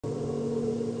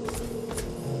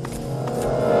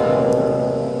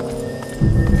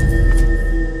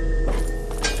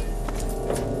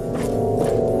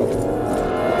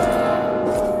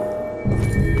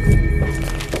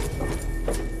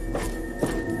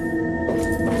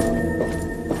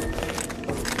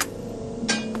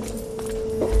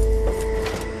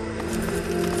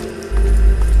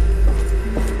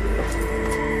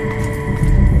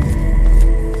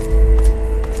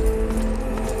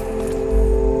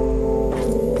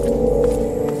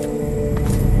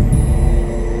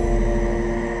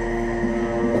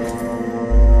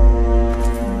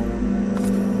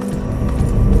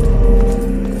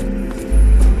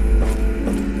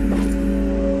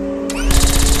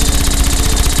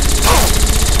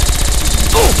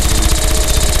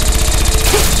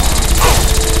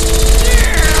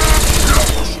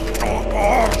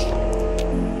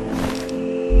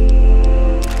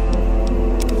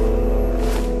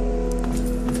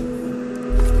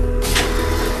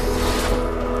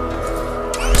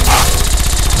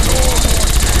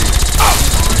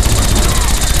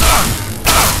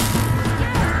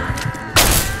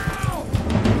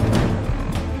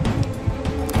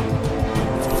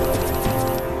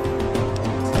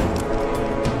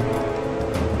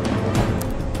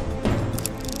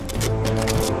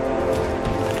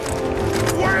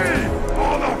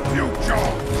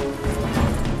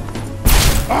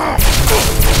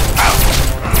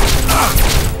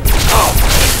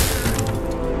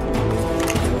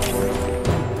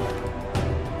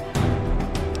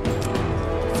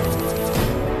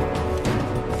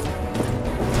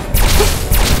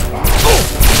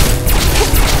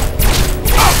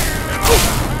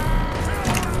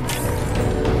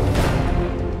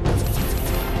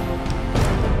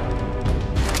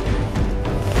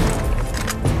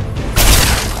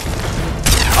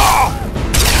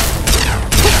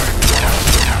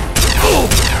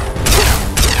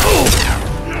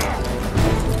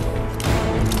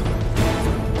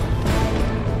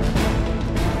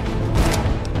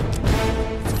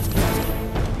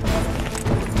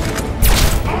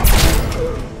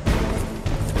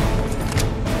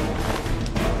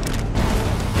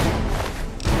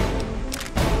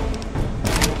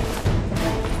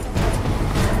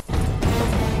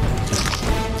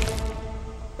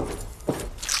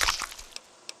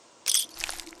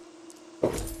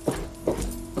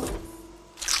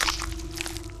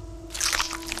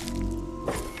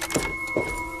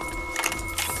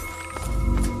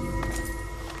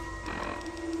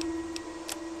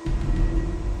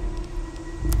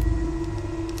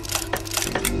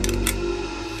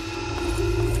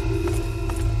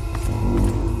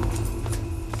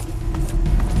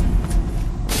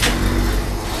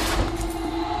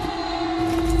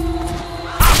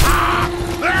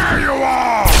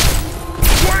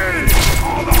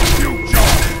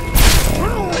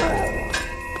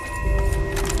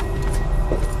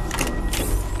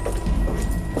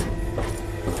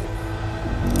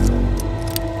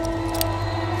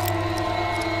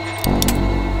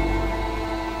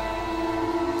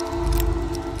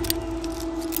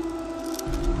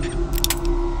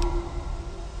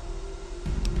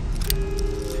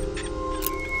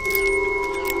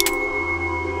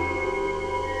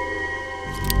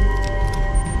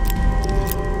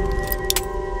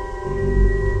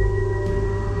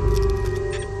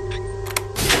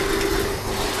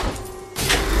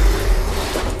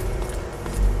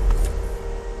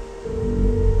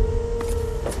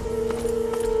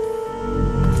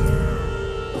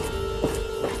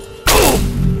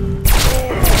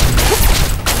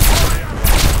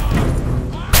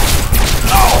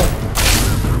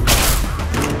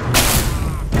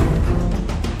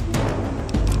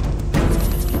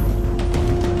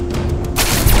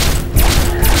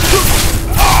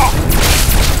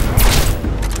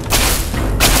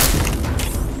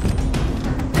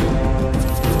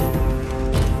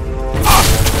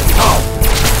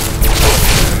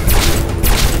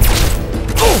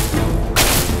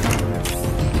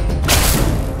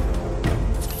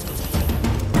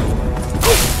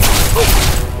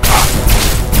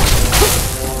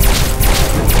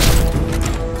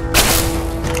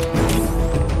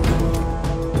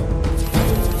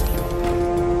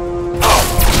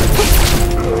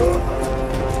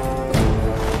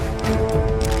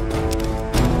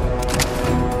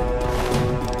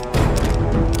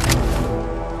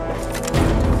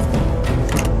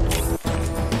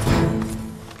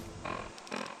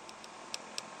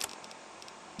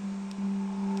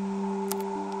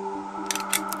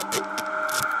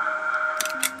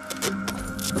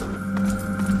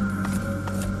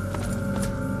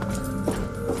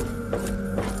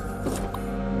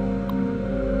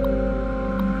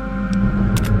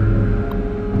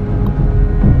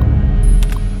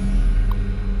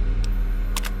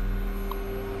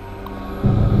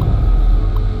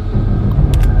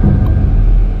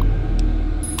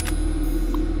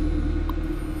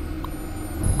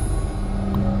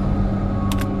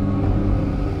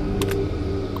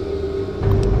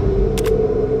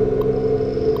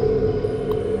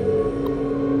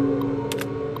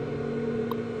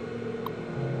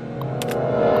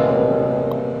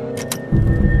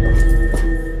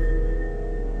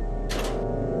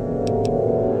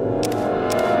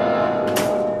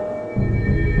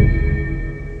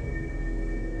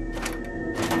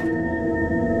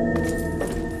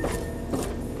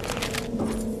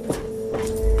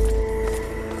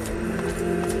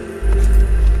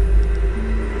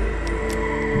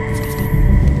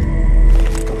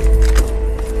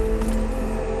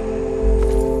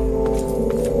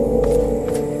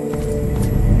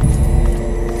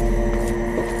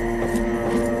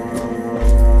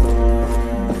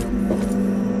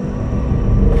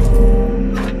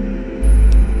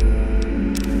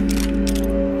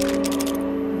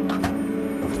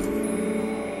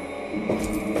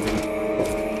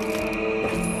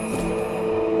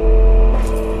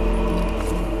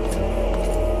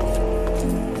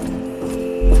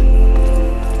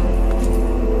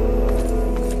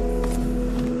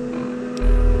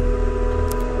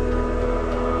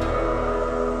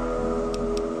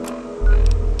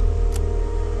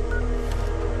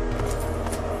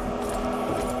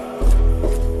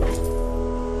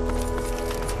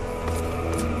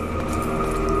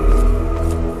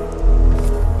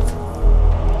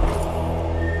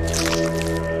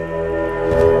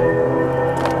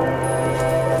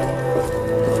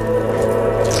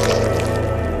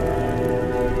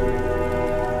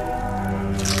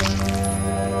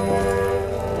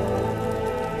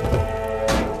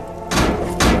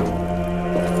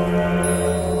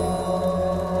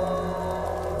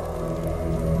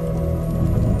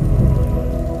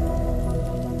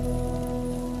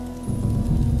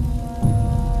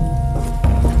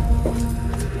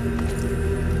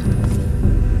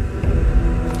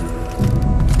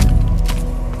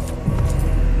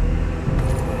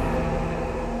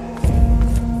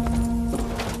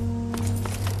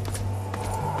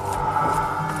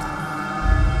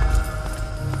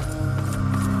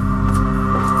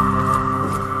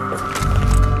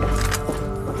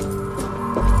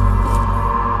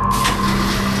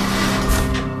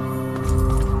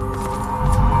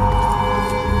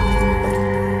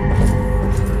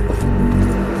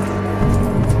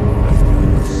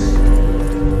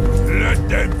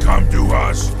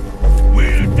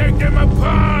them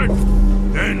apart!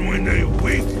 Then when they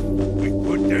weak, we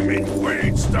put them in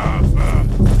green stuff.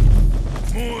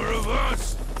 More of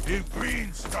us if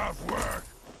green stuff work.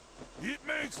 It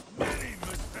makes many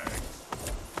mistakes.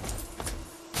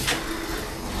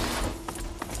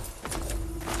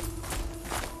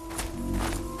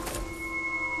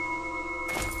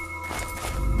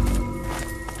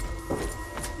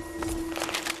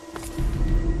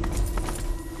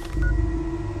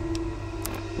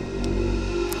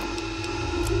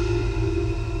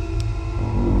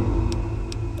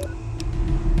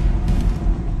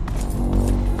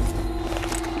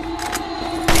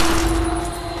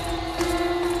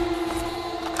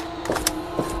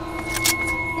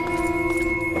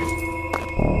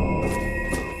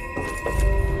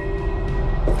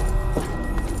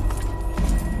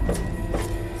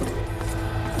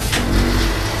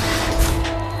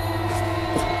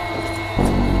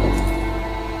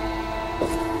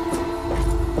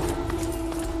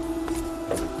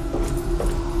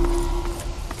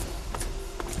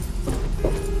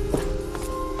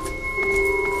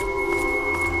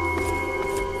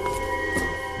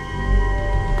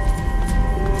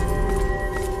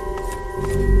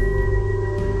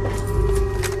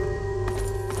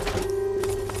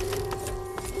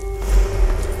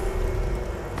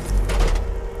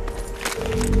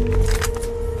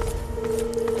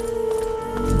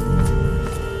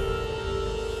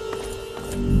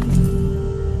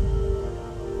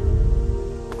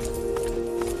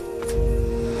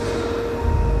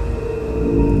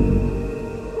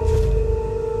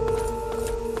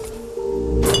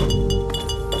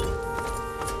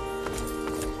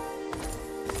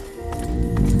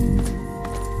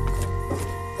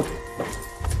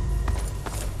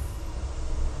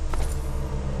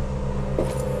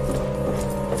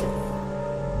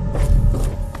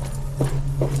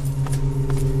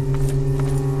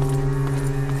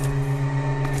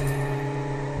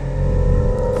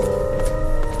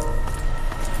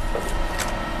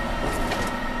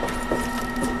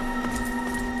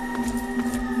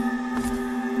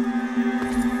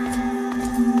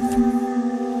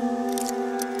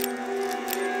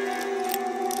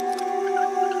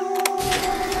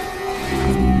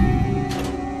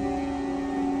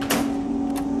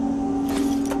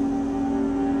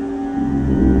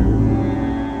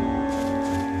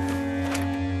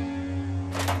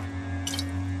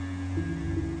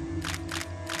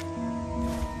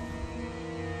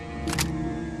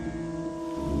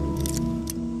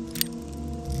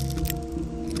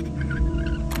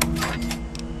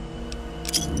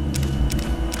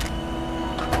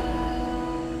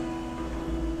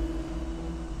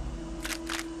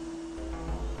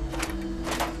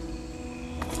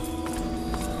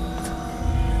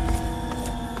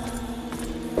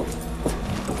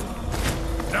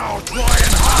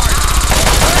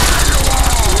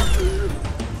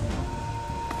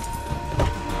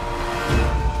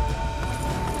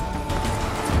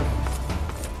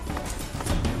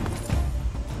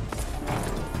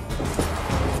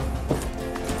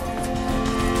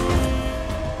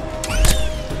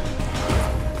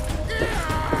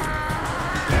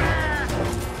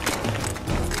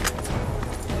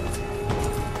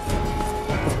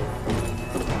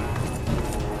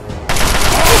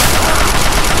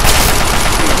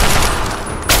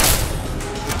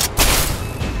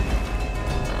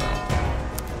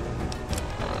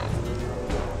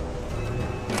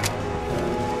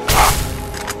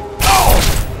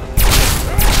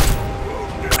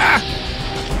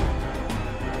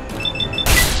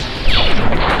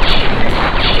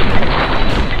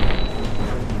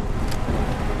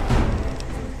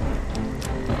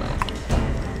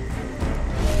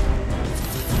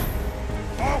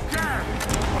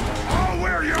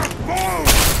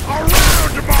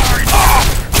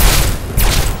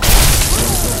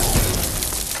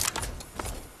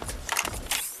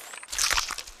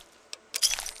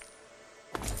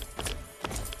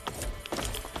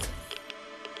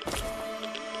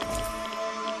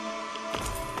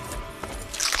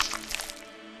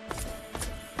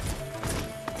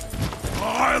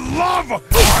 love a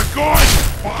good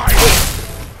fight!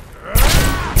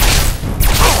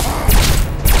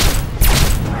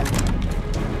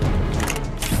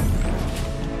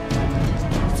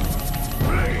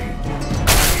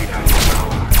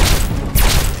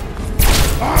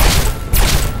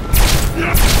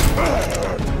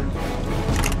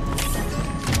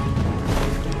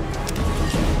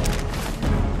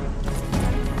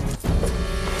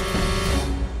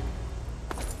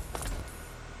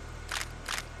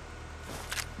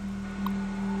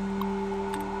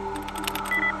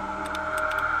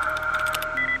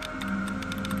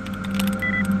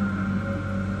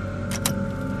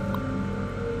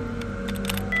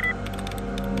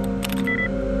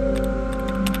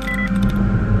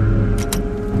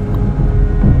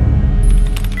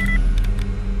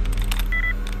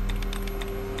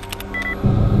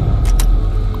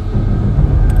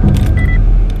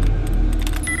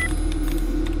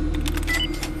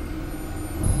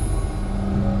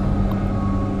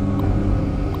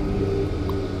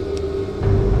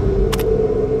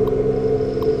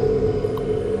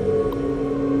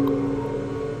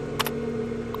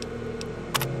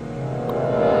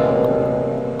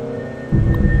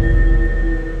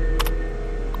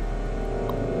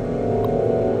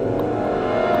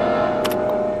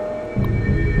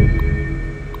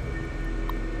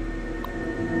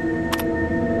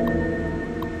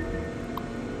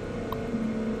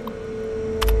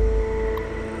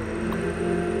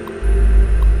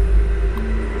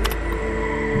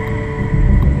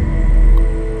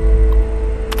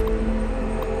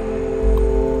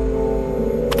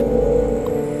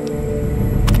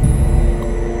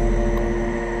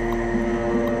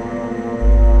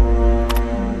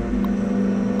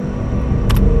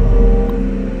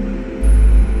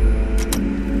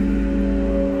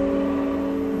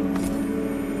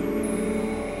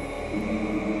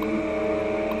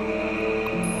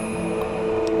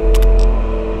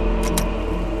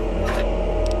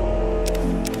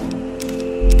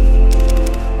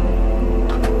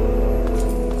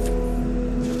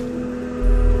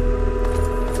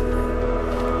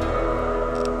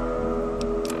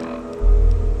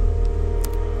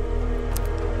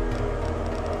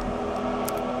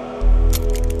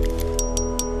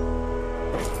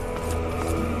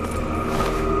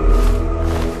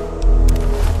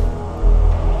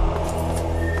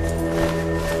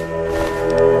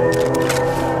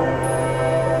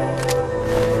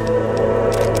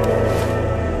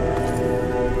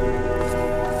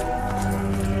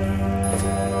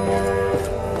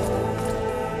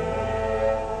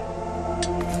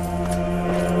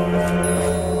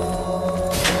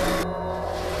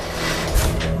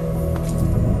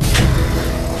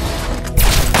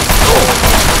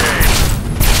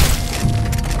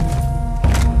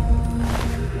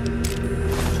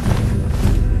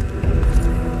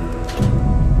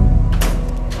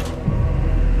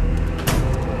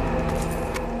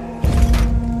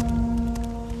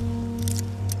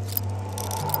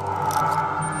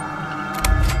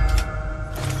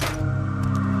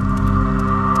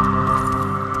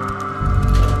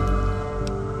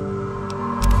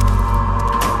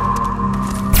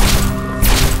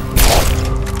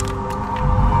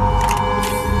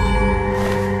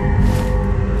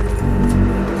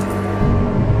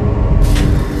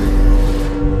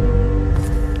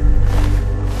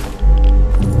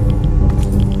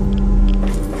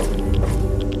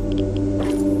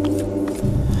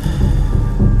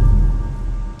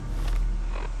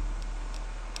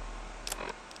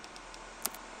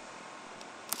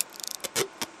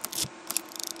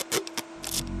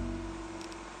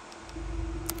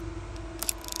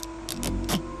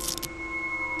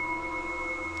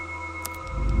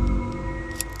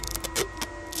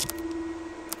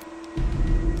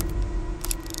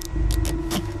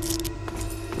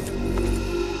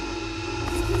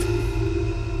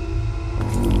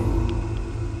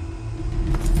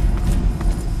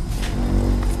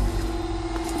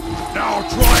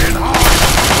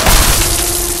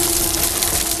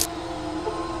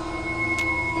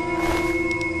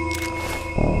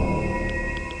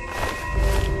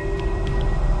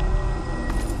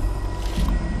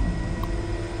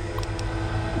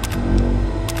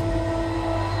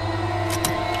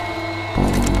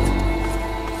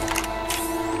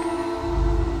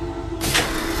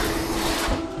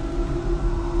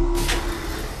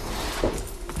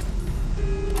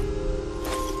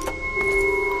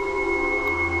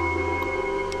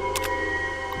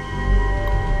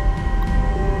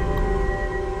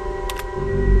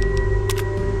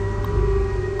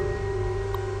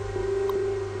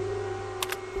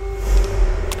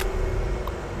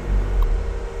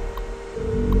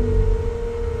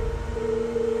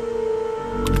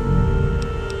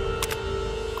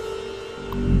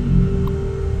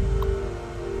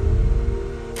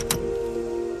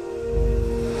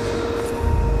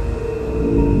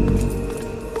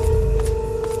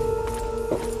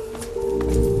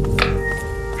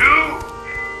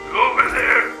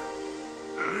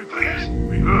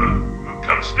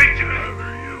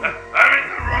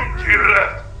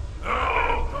 left.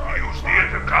 Oh, use the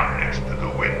intercom next to the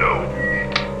window.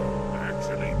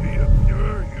 Actually be a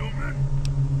pure human?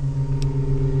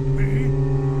 Me?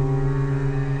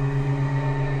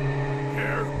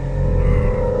 Here?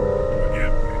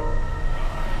 Forgive me.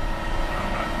 I'm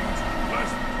not usually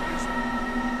pleasant to this.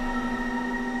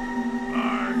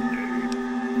 My name.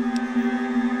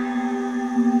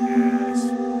 Yes.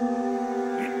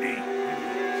 Indeed, it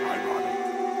is ironic.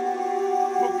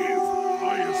 Forgive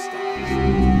my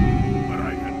astonishment, but I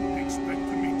hadn't expected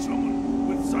to meet someone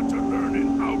with such a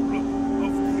learned outlook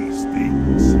of these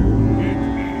things. It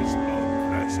is a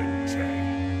pleasant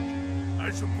change.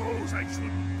 I suppose I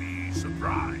shouldn't be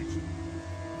surprised.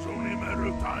 It's only a matter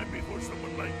of time before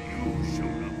someone like you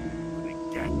showed up with a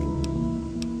gek.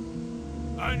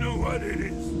 I know what it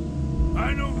is.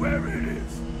 I know where it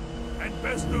is. And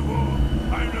best of all,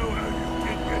 I know how you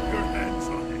can get your hands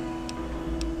on it.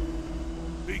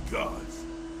 Because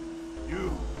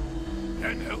you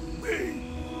can help me.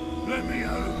 Let me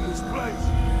out of this place.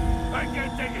 I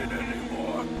can't take it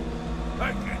anymore.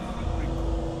 I can't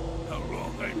recall how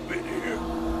long I've been here.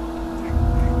 Take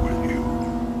me with you,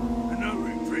 and I'll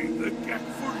retrieve the gek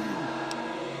for you.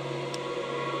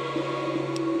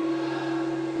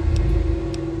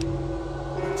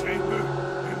 The chamber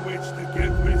in which the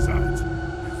gek resides is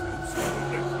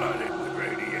absolutely flooded with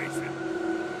radiation.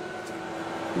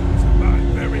 It's survived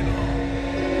very long.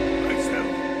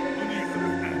 Myself, on the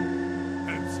other hand,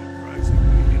 am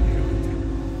surprisingly inherited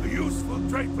a useful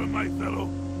trait from my fellow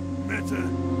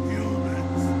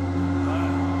meta-humans.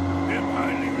 I am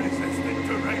highly resistant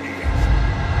to radiation.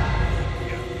 Get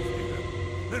me out of here,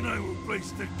 then I will place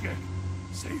the gek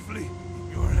safely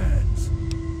in your hands.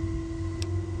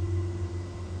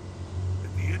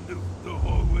 At the end of the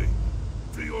hallway,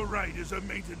 to your right is a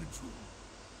maintenance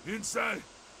room. Inside,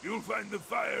 you'll find the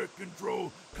fire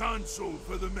control console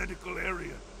for the medical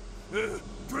area.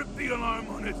 Trip the alarm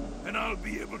on it, and I'll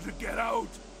be able to get out.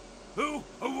 Oh,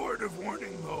 a word of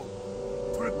warning, though.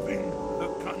 Tripping the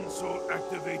console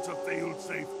activates a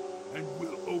failsafe and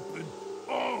will open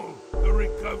all the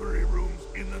recovery rooms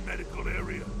in the medical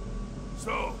area.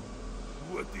 So,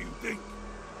 what do you think?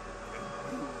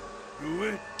 Can you do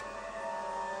it?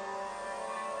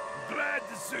 Glad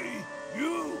to see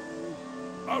you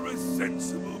are a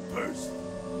sensible person.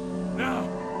 Now,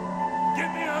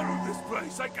 get me out of this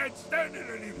place. I can't stand it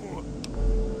anymore.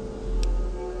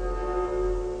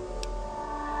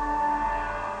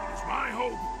 It is my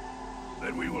hope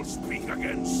that we will speak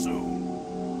again soon.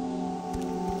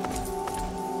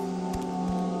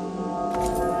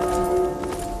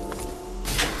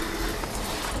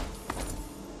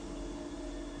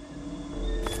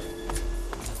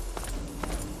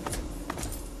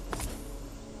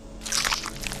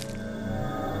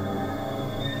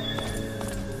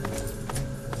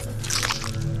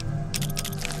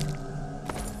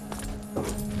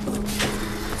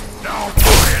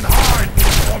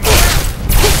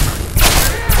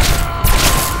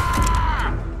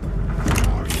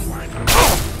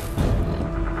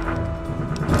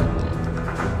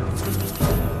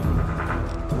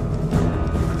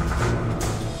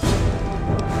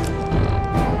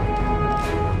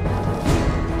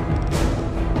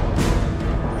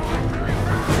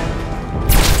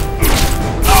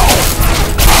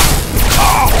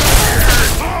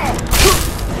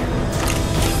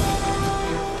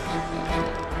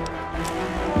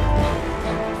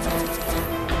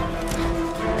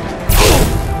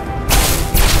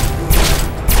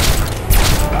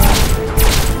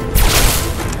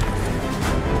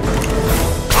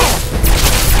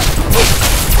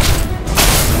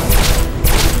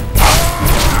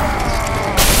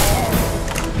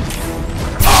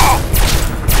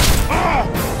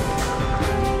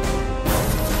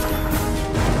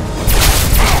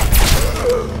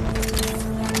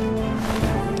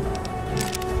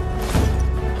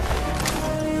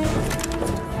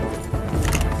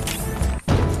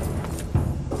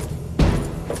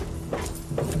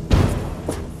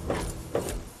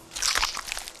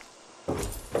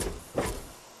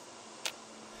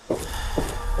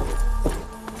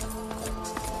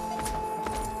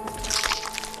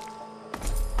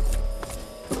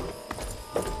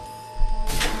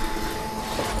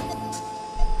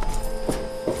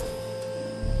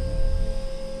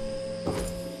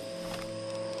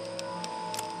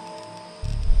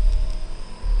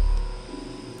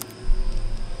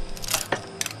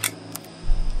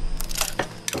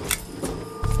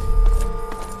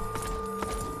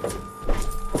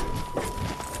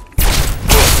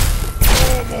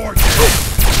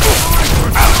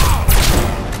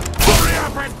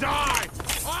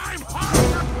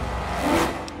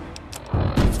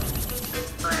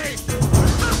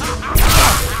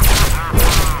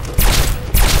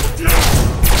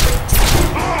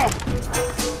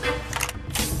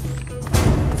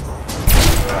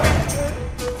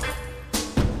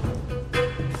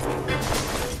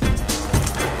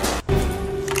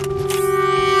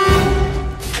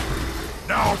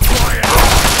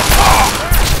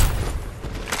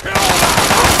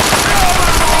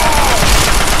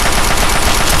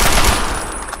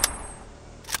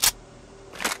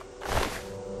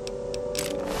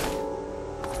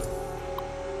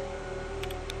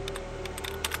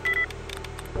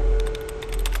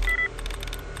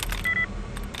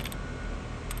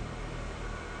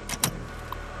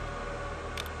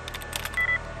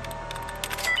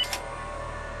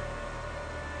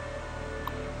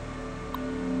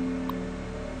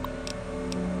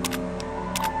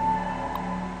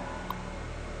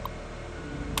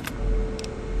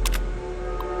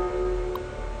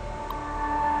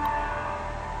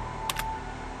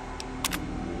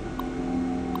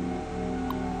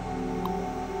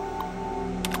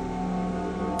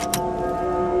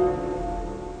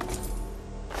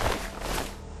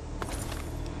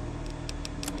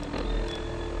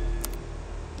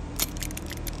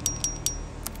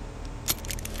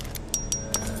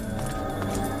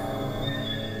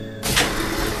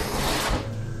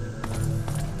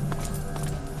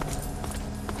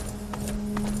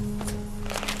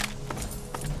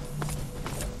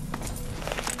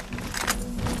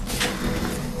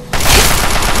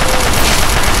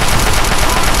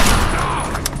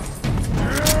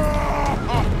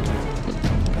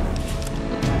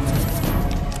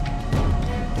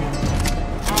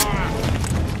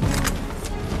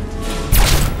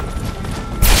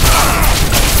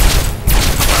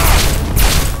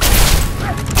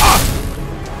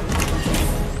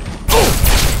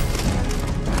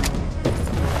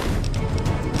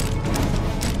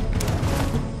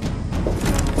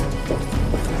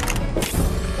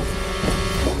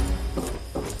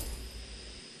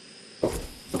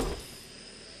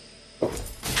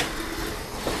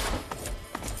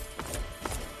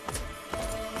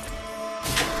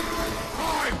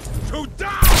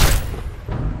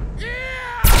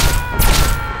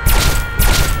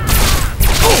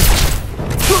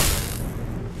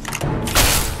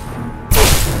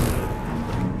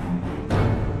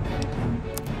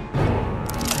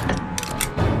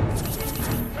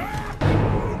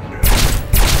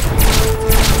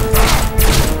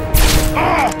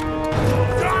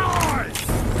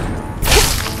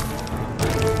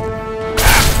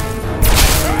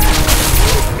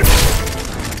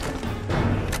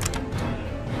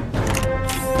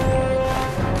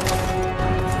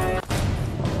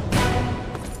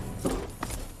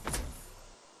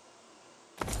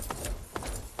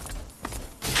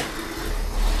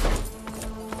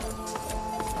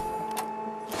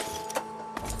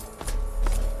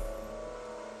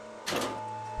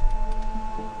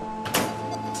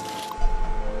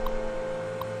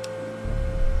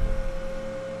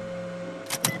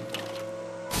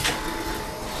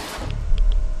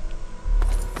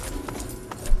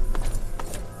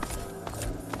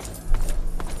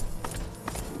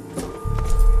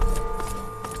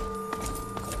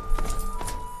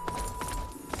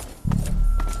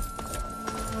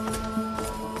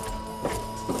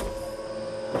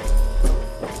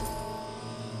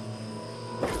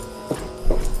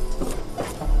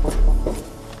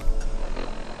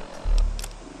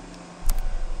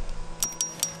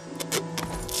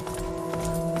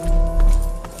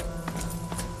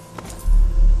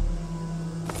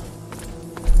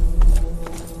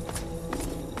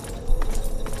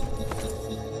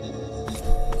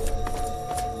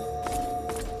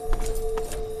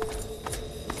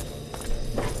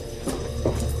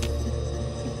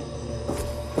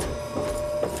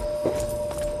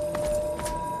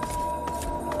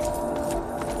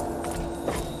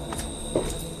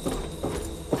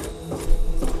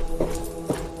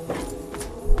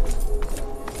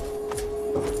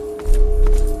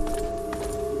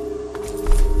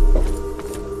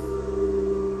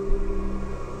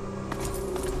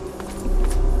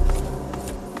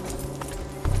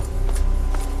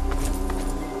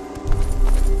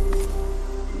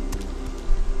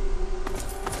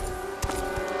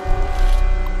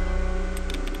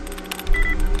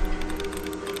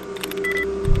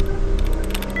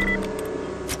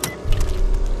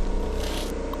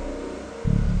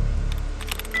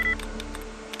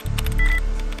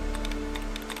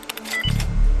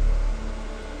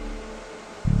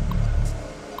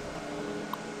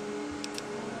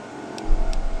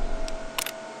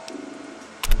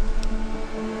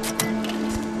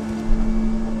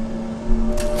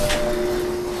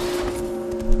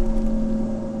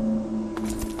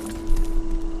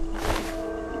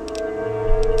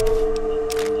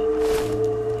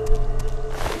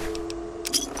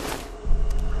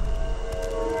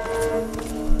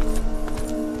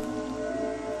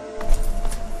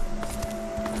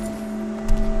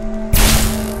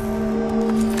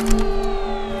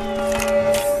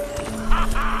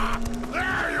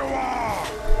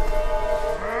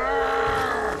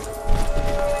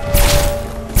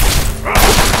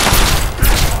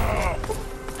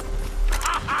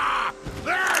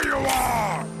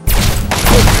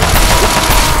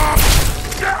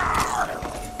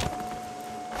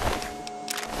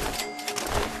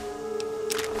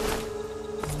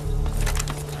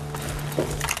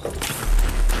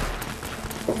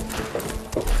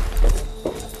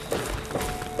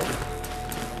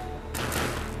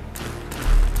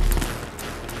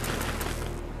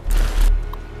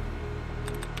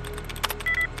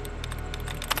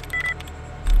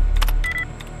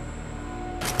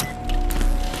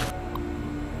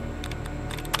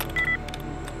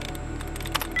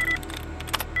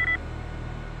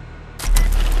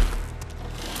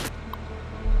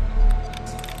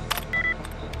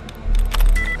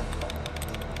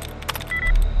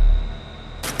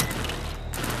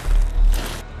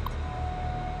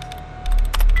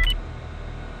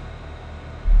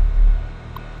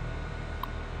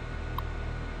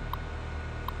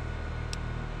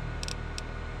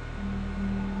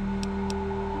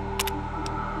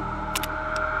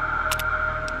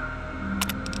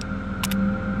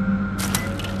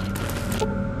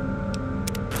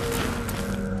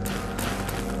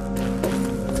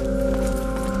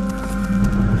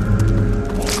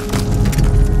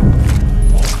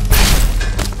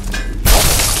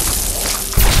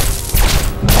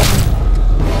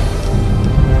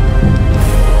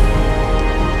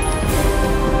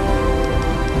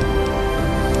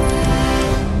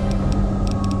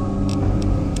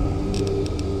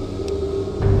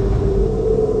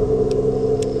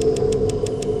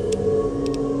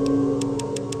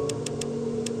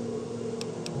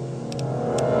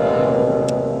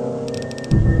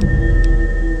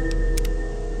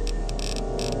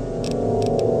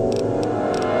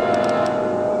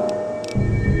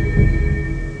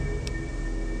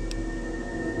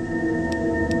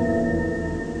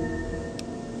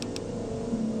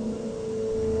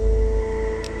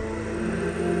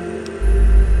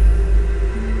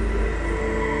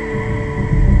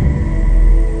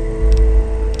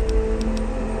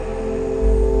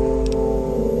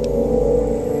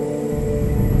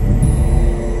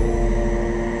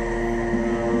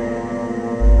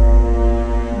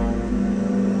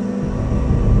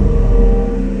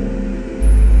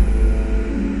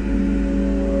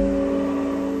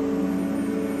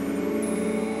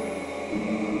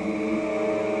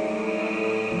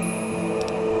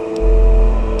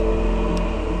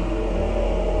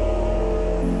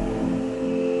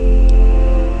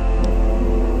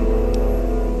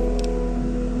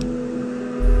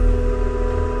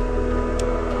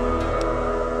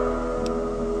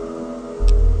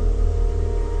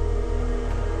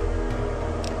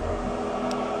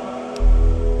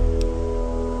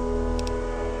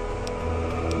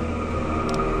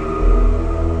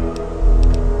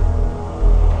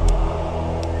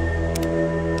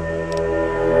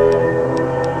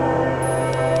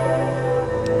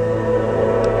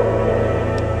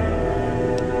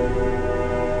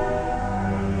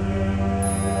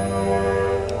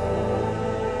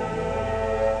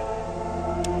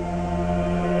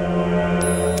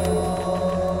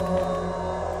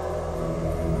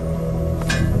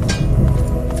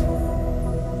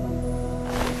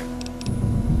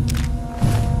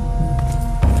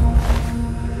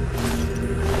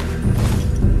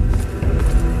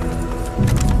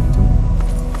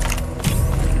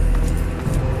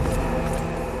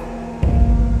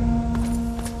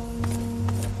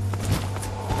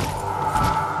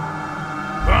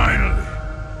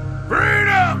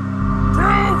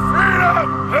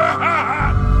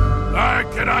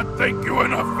 thank you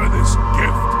enough for this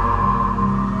gift.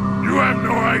 You have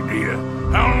no idea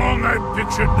how long I've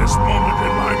pictured this moment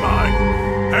in my mind,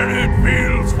 and it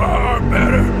feels far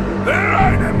better than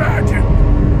I'd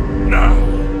imagined. Now,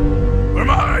 for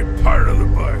my part of the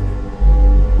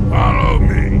bargain, follow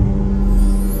me.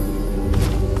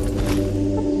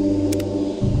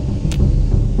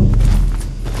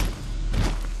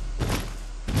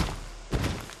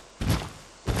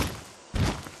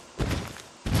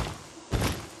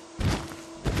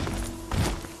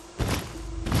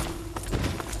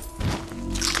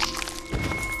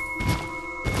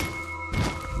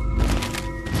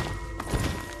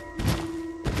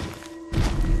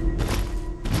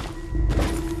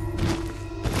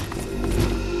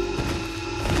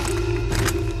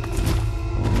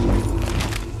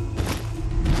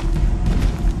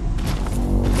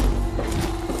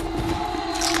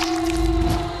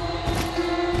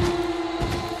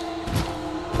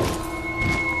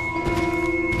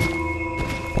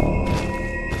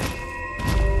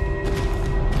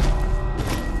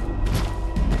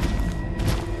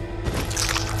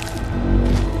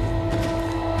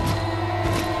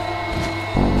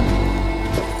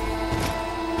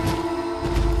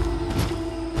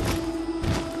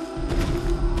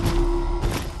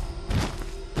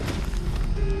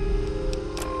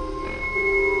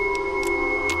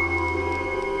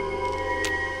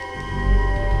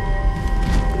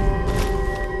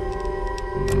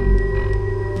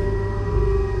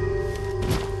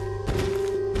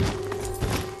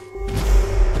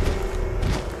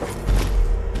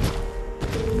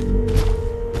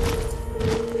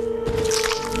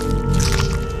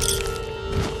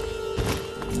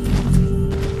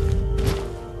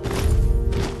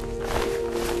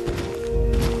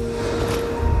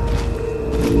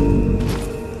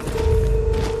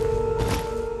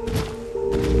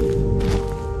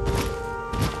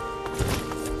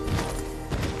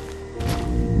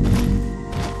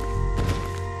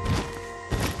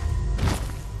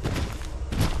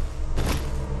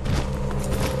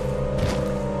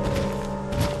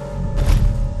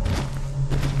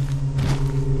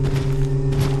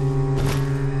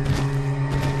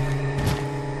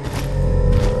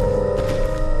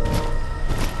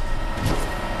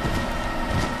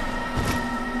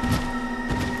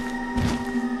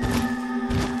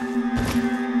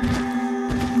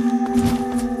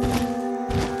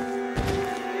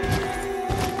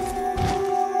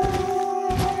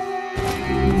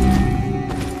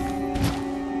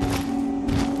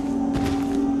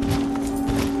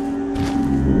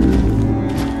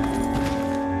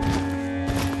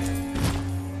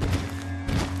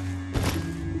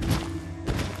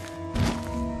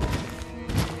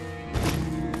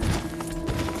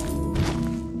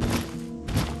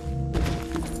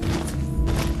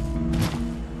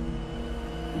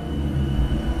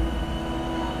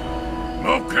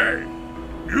 Okay,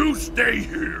 you stay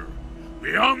here.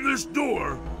 Beyond this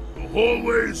door, the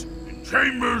hallways and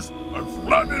chambers are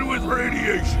flooded with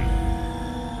radiation.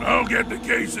 I'll get the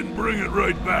case and bring it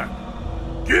right back.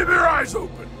 Keep your eyes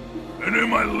open. Any of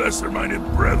my lesser-minded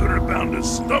brethren are bound to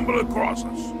stumble across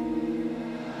us.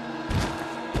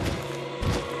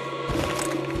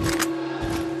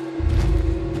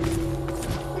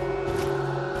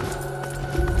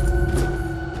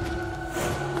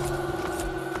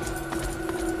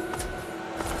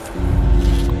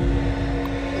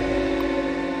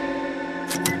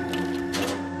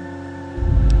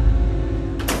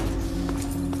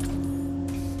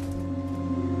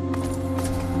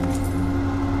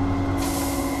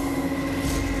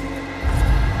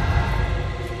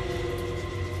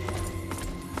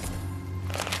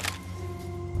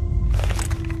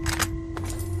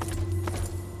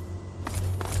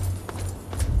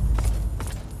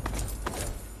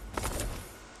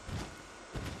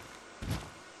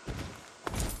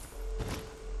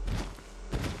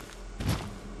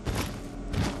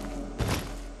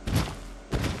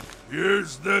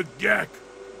 Here's the GAC.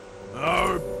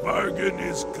 Our bargain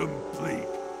is complete.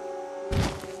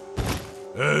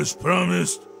 As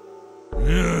promised,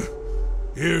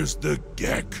 here's the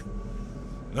GAC.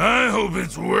 I hope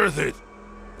it's worth it.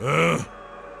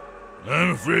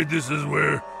 I'm afraid this is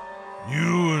where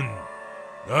you and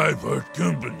I part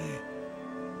company.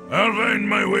 I'll find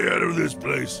my way out of this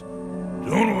place.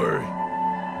 Don't worry.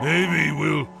 Maybe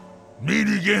we'll meet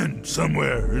again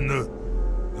somewhere in the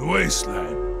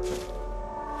wasteland.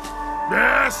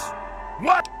 Yes?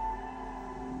 What?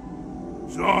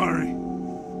 Sorry.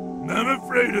 I'm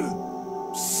afraid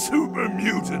a super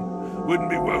mutant wouldn't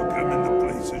be welcome in the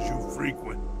places you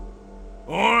frequent.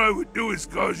 All I would do is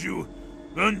cause you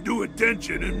undue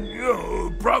attention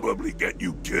and, probably get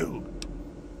you killed.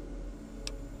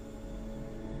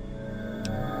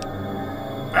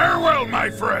 Farewell, my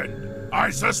friend. I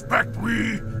suspect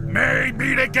we may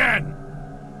meet again.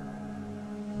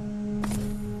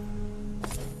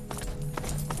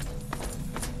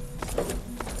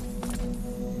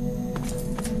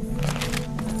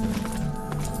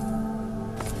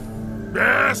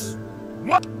 Yes?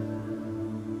 What?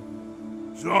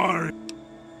 Sorry.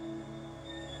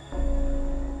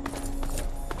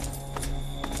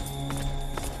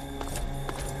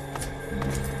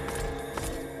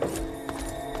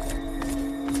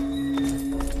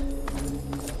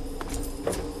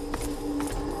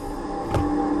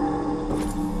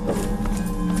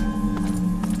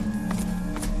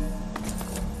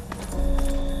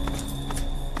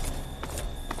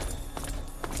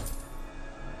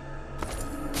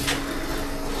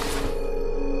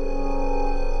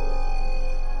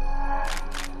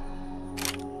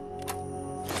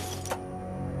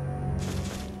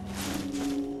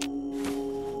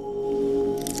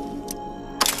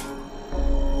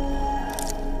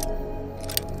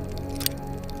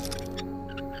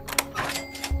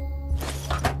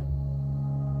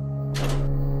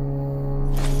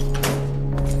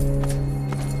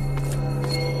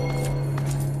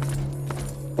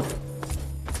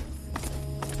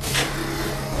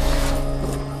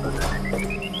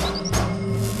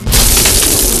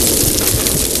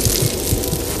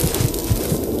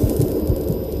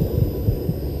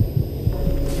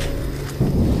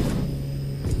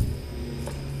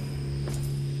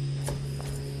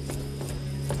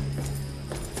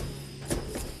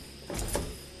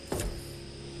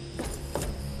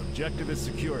 Objective is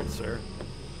secured, sir.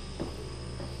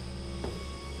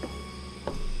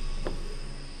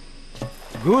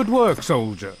 Good work,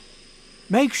 soldier.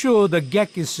 Make sure the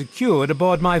GEC is secured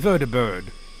aboard my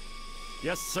vertibird.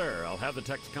 Yes, sir. I'll have the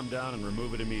techs come down and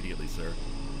remove it immediately, sir.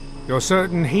 You're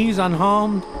certain he's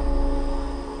unharmed?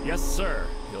 Yes, sir.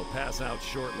 He'll pass out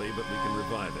shortly, but we can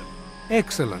revive him.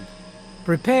 Excellent.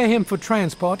 Prepare him for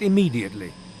transport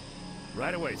immediately.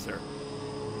 Right away, sir.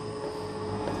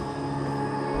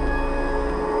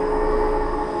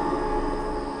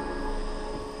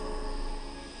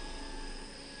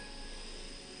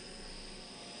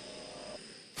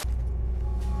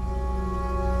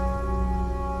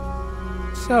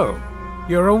 So,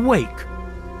 you're awake.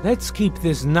 Let's keep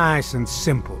this nice and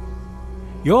simple.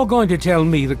 You're going to tell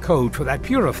me the code for that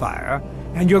purifier,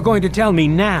 and you're going to tell me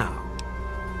now.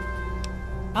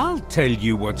 I'll tell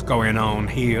you what's going on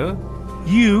here.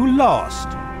 You lost.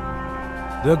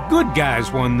 The good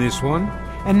guys won this one,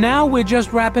 and now we're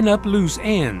just wrapping up loose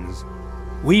ends.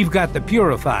 We've got the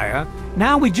purifier,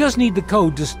 now we just need the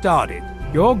code to start it.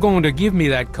 You're going to give me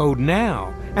that code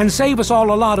now, and save us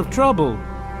all a lot of trouble.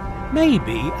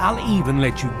 Maybe I'll even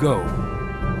let you go.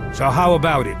 So how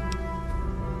about it?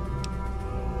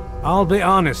 I'll be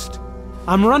honest.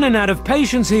 I'm running out of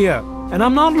patience here, and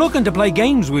I'm not looking to play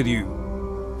games with you.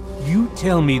 You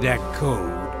tell me that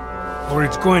code, or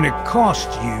it's going to cost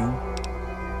you.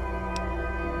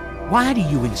 Why do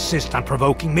you insist on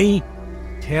provoking me?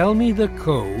 Tell me the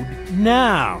code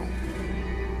now.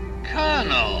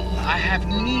 Colonel, I have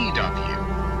need of you.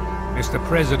 Mr.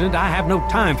 President, I have no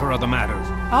time for other matters.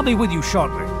 I'll be with you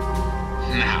shortly.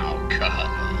 Now, Colonel.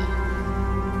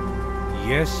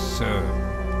 Yes, sir.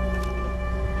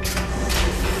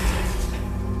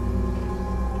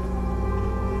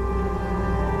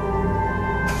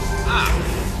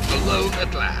 Alone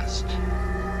at last.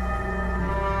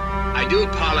 I do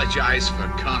apologize for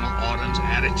Colonel Autumn's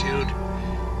attitude.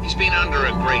 He's been under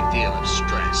a great deal of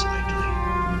stress lately.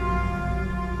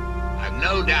 I've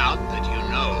no doubt that you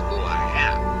know who I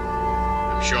am.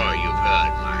 I'm sure you've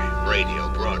heard my radio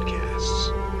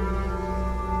broadcasts.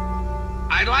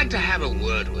 I'd like to have a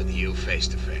word with you face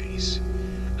to face.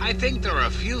 I think there are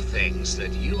a few things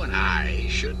that you and I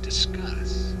should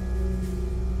discuss.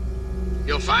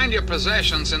 You'll find your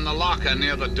possessions in the locker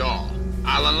near the door.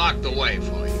 I'll unlock the way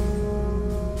for you.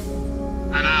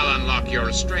 And I'll unlock your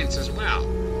restraints as well.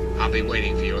 I'll be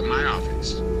waiting for you in my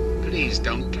office. Please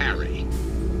don't carry.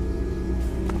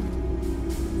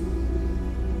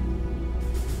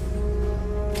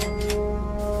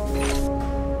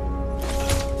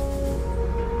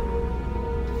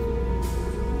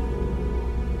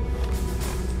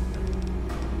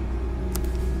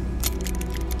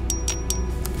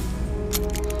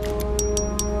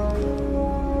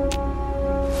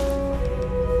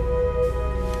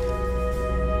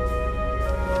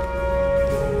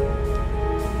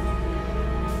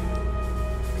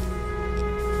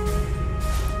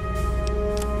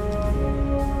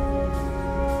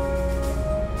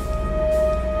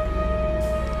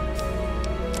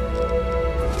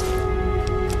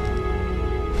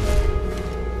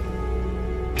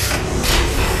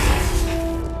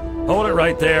 Hold it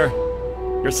right there.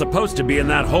 You're supposed to be in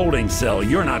that holding cell.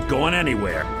 You're not going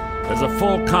anywhere. There's a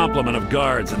full complement of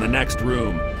guards in the next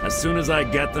room. As soon as I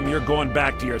get them, you're going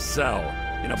back to your cell.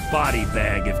 In a body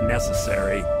bag, if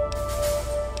necessary.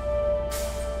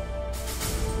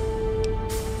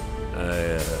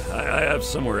 I have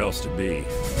somewhere else to be.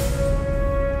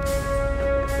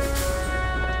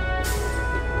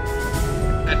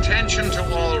 Attention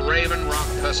to all Raven Rock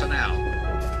personnel.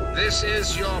 This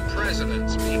is your president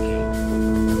speaking.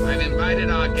 I've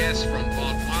invited our guest from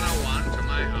Vault 101 to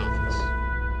my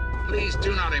office. Please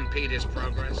do not impede his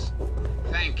progress.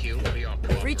 Thank you for your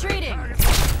cooperation. Retreating!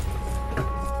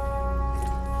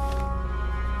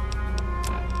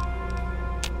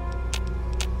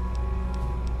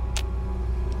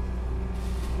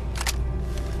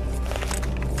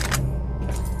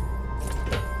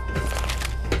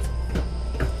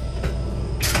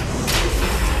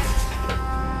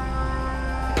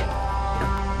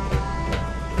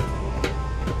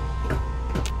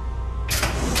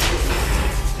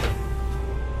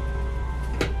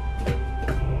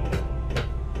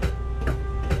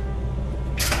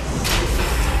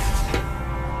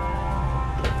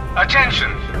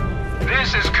 Attention!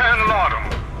 This is Colonel Autumn.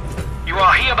 You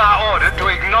are hereby ordered to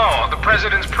ignore the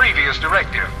President's previous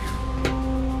directive.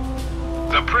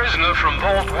 The prisoner from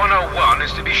Vault 101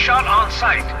 is to be shot on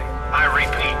sight. I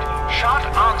repeat, shot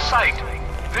on sight.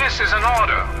 This is an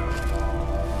order.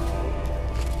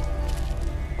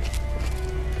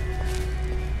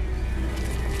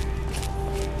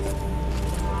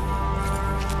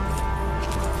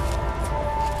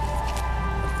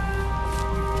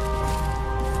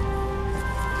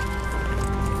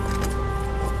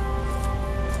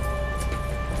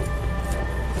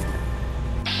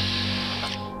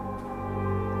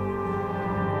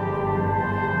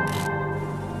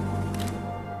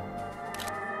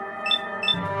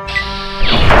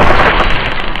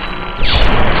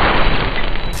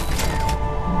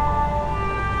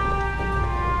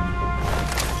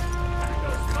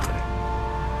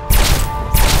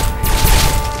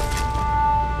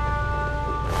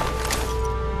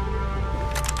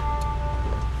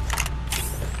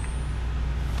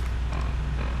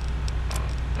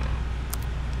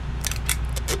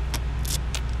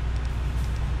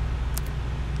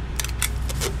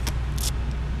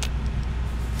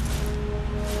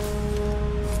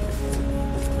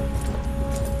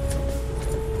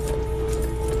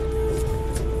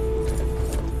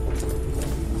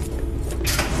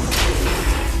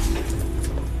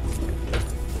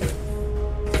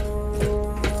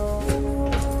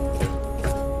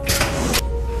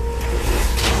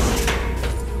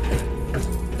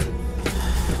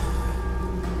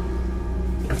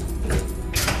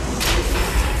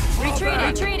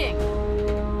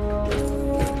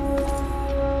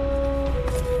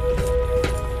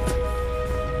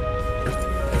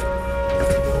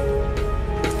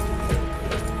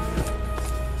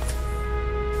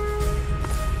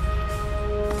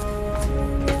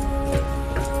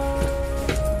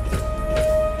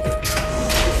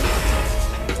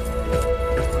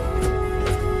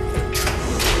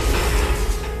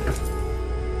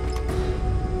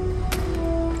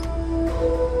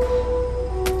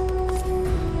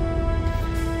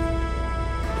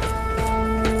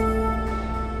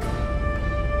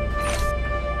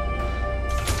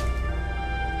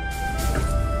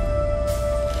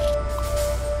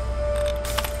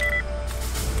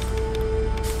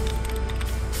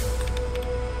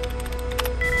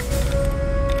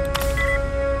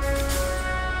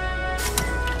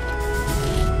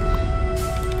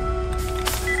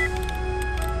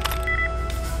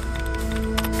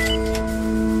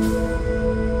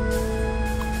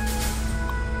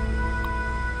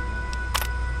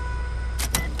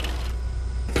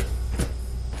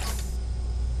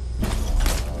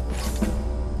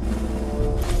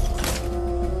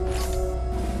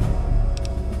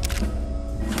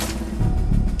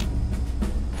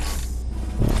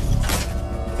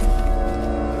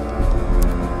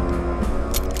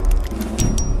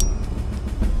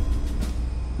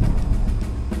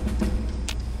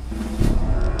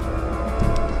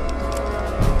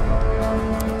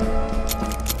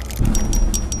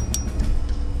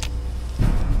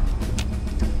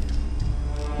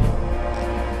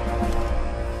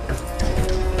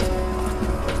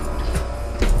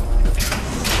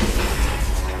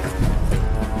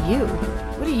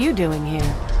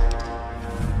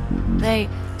 They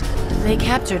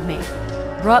captured me.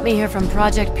 Brought me here from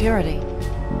Project Purity.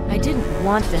 I didn't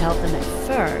want to help them at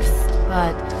first,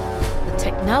 but the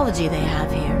technology they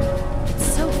have here, it's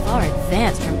so far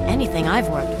advanced from anything I've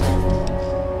worked with.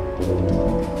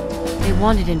 They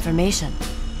wanted information.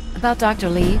 About Dr.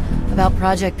 Lee, about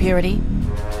Project Purity.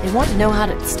 They want to know how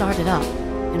to start it up,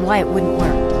 and why it wouldn't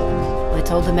work. I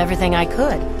told them everything I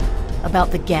could. About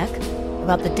the Gek,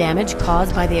 about the damage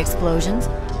caused by the explosions,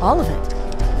 all of it.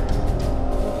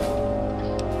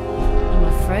 I'm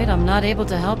afraid I'm not able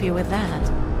to help you with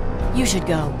that. You should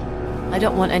go. I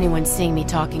don't want anyone seeing me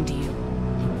talking to you.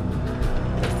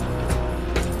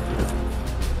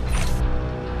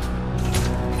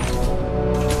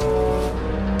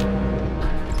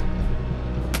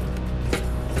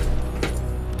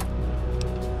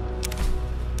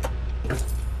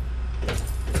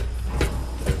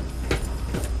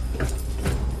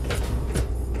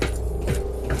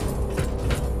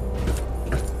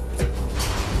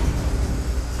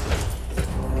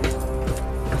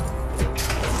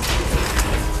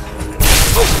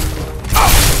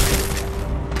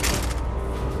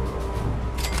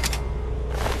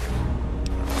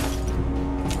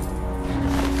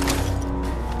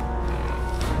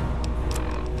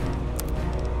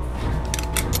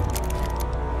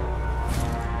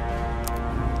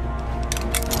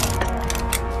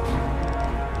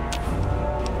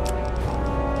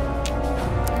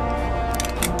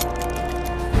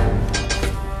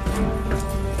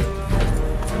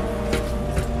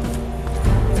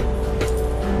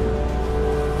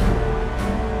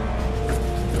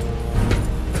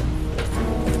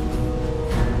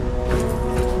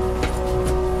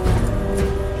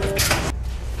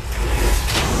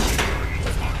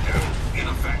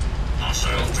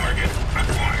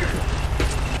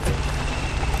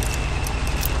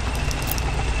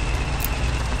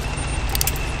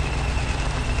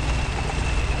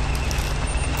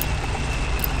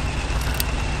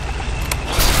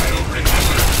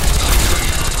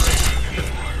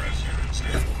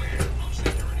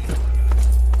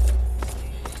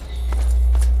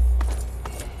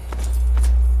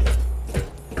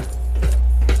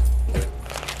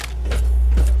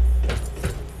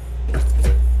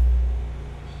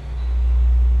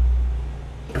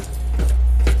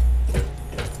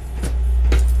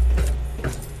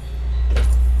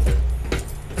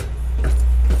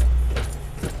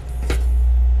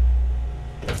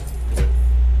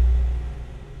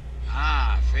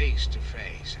 Face to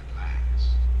face at last.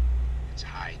 It's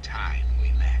high time we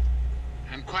met.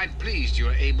 I'm quite pleased you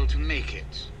were able to make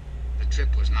it. The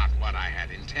trip was not what I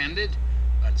had intended,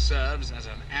 but serves as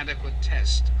an adequate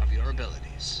test of your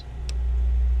abilities.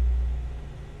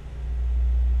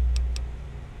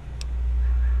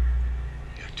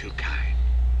 You're too kind.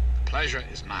 The pleasure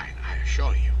is mine, I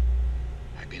assure you.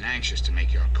 I've been anxious to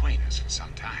make your acquaintance for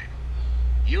some time.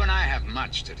 You and I have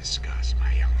much to discuss,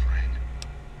 my young friend.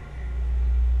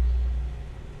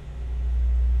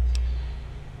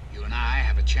 You and I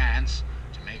have a chance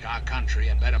to make our country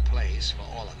a better place for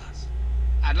all of us.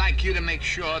 I'd like you to make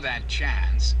sure that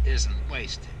chance isn't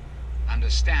wasted.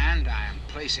 Understand, I am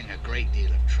placing a great deal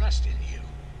of trust in you.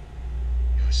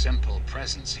 Your simple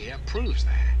presence here proves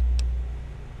that.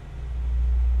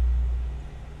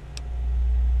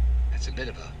 That's a bit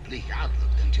of a bleak outlook,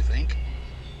 don't you think?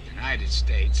 The United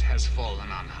States has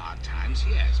fallen on hard times,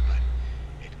 yes, but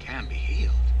it can be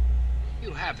healed.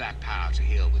 You have that power to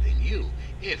heal within you,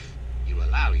 if you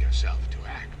allow yourself to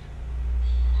act.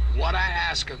 What I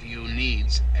ask of you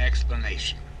needs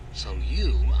explanation, so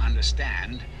you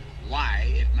understand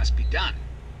why it must be done.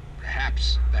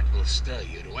 Perhaps that will stir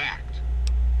you to act.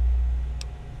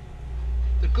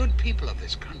 The good people of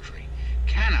this country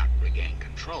cannot regain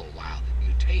control while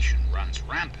mutation runs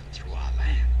rampant through our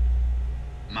land.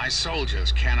 My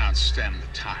soldiers cannot stem the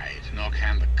tide, nor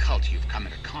can the cult you've come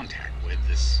into contact with,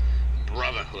 this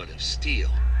Brotherhood of Steel.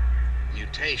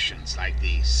 Mutations like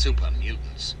these super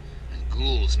mutants and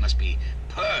ghouls must be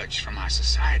purged from our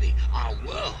society, our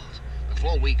world,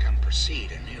 before we can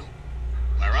proceed anew.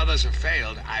 Where others have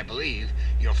failed, I believe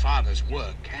your father's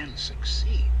work can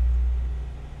succeed.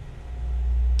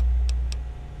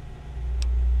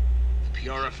 The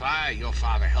purifier your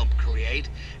father helped create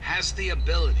has the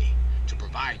ability to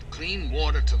provide clean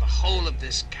water to the whole of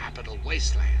this capital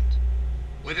wasteland.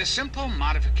 With a simple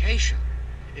modification,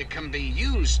 it can be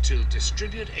used to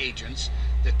distribute agents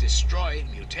that destroy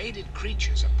mutated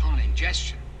creatures upon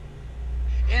ingestion.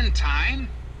 In time,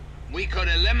 we could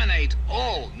eliminate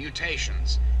all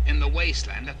mutations in the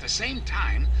wasteland at the same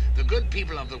time the good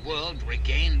people of the world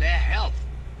regain their health.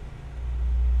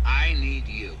 I need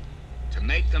you to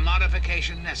make the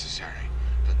modification necessary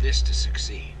for this to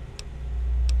succeed.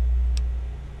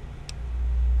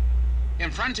 In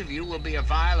front of you will be a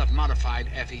vial of modified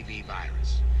FEV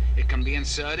virus. It can be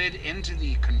inserted into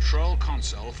the control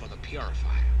console for the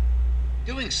purifier.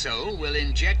 Doing so will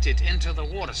inject it into the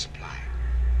water supply,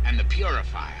 and the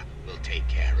purifier will take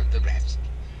care of the rest.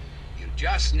 You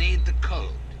just need the code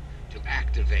to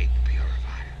activate the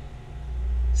purifier.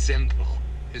 Simple,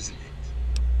 isn't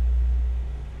it?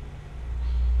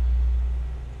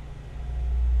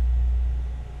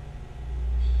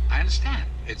 I understand.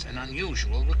 It's an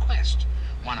unusual request,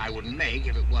 one I wouldn't make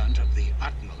if it weren't of the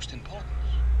utmost importance.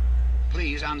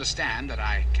 Please understand that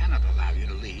I cannot allow you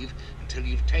to leave until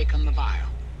you've taken the vial.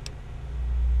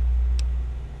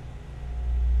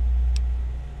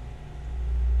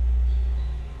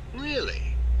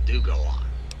 Really? Do go on.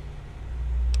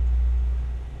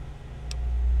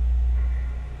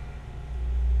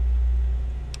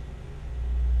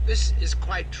 This is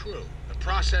quite true. The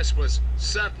process was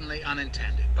certainly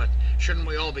unintended, but shouldn't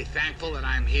we all be thankful that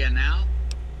I'm here now?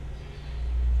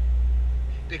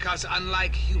 Because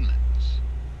unlike humans,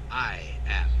 I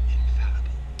am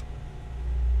infallible.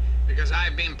 Because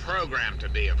I've been programmed to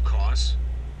be, of course.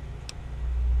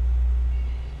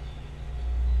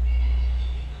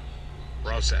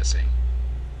 Processing.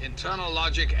 Internal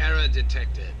logic error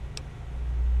detected.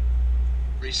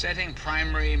 Resetting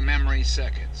primary memory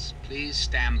circuits. Please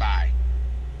stand by.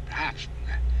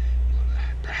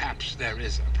 Perhaps there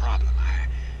is a problem.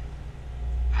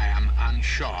 I am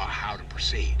unsure how to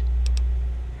proceed.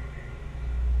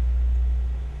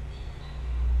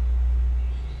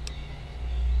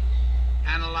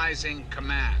 Analyzing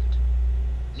command.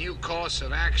 New course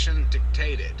of action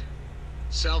dictated.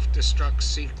 Self-destruct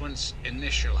sequence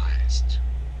initialized.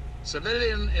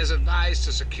 Civilian is advised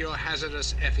to secure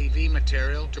hazardous FEV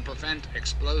material to prevent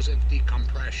explosive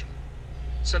decompression.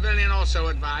 Civilian also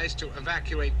advised to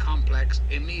evacuate complex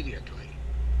immediately.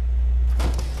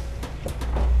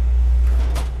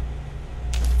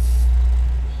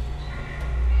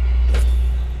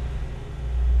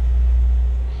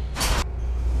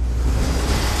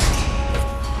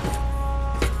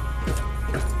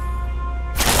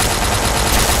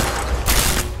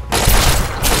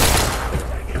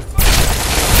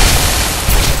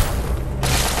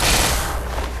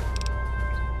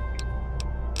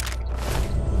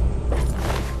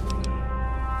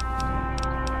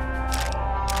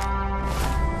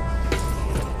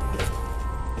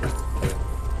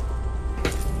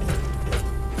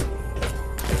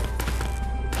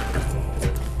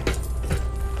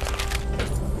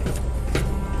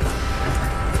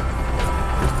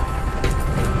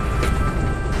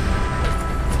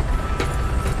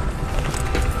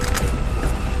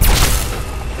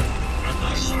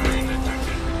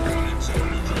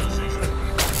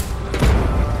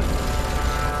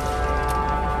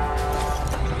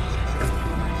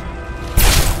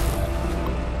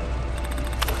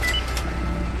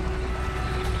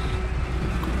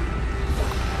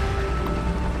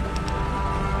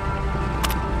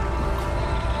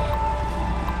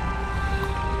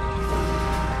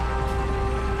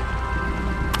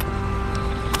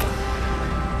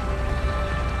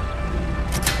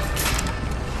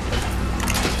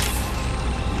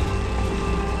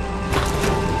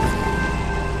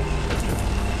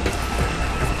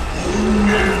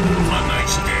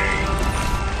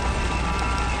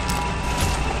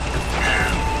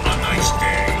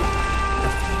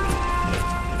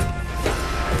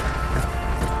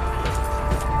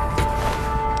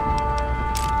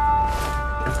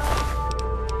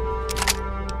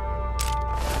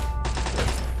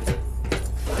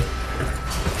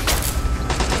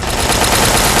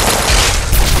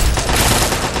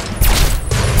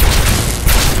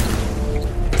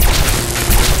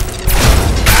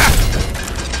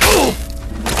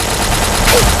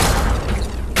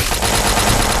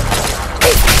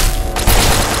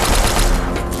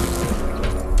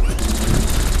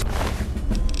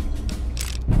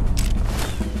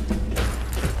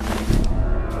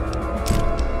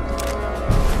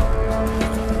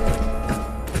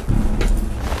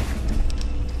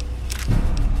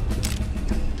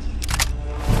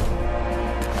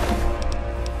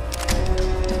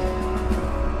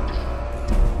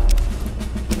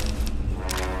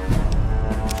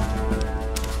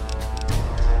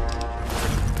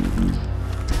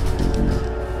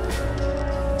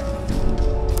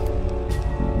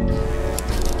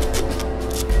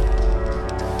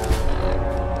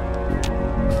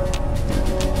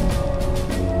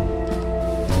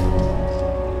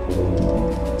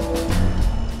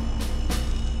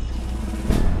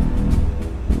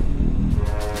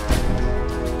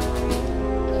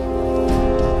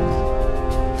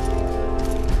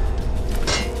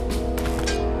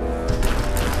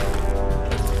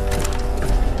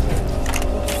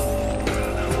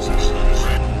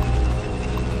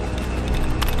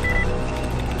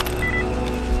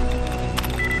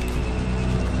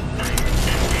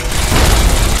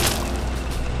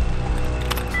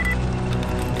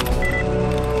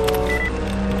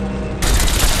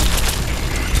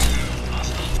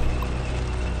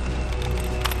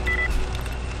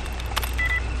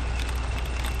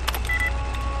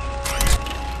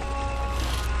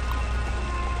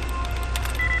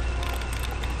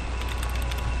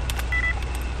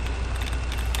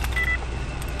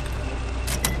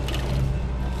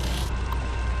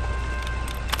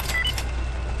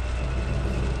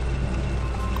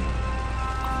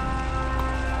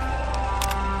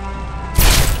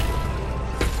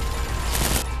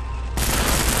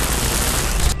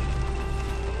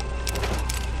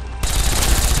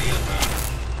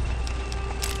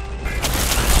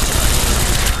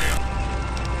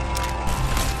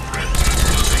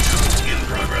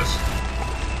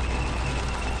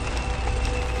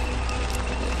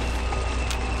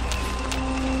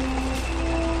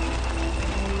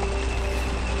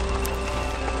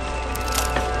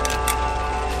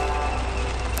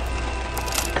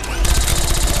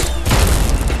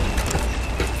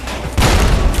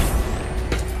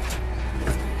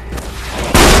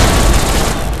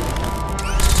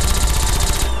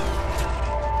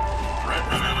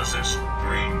 Analysis.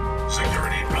 Green.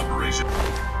 Security operation.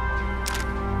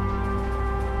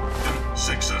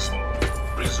 Successful.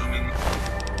 Resuming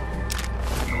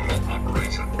normal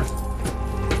operation.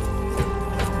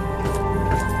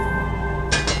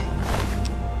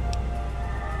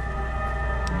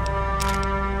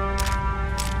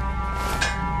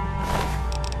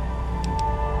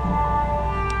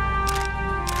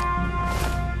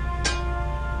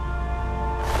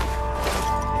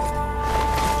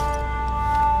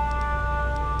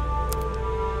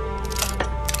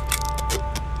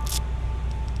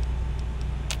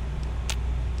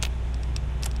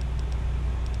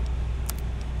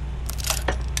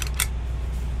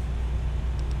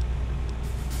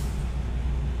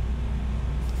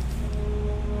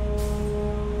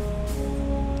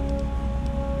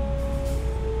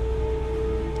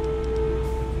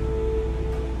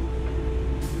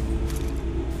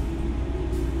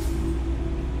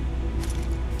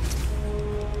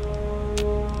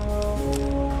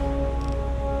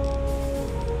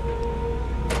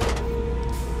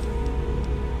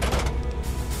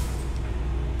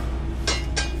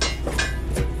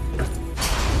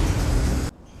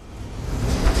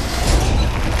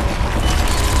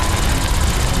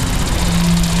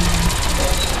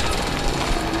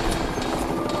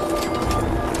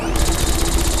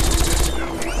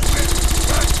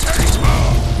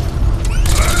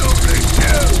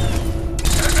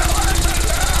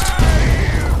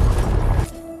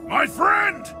 My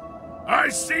friend! I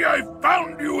see I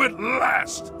found you at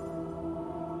last!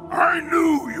 I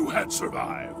knew you had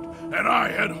survived, and I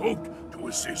had hoped to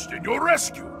assist in your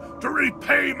rescue, to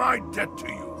repay my debt to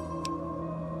you.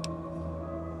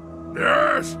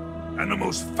 Yes, and the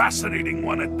most fascinating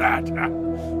one at that.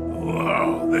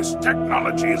 Whoa, this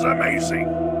technology is amazing.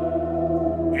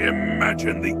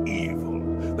 Imagine the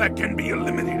evil that can be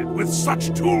eliminated with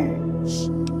such tools.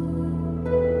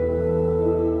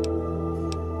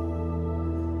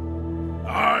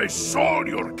 I saw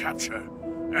your capture,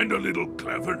 and a little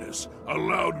cleverness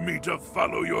allowed me to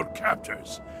follow your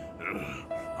captors.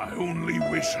 I only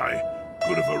wish I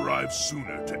could have arrived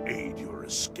sooner to aid your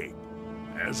escape.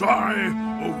 As I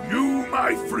owe you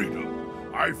my freedom,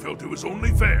 I felt it was only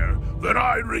fair that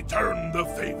I return the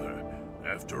favor.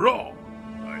 After all,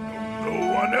 I know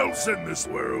no one else in this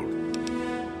world.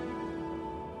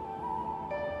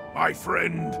 My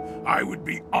friend, I would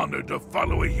be honored to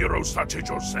follow a hero such as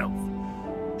yourself.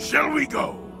 Shall we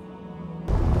go?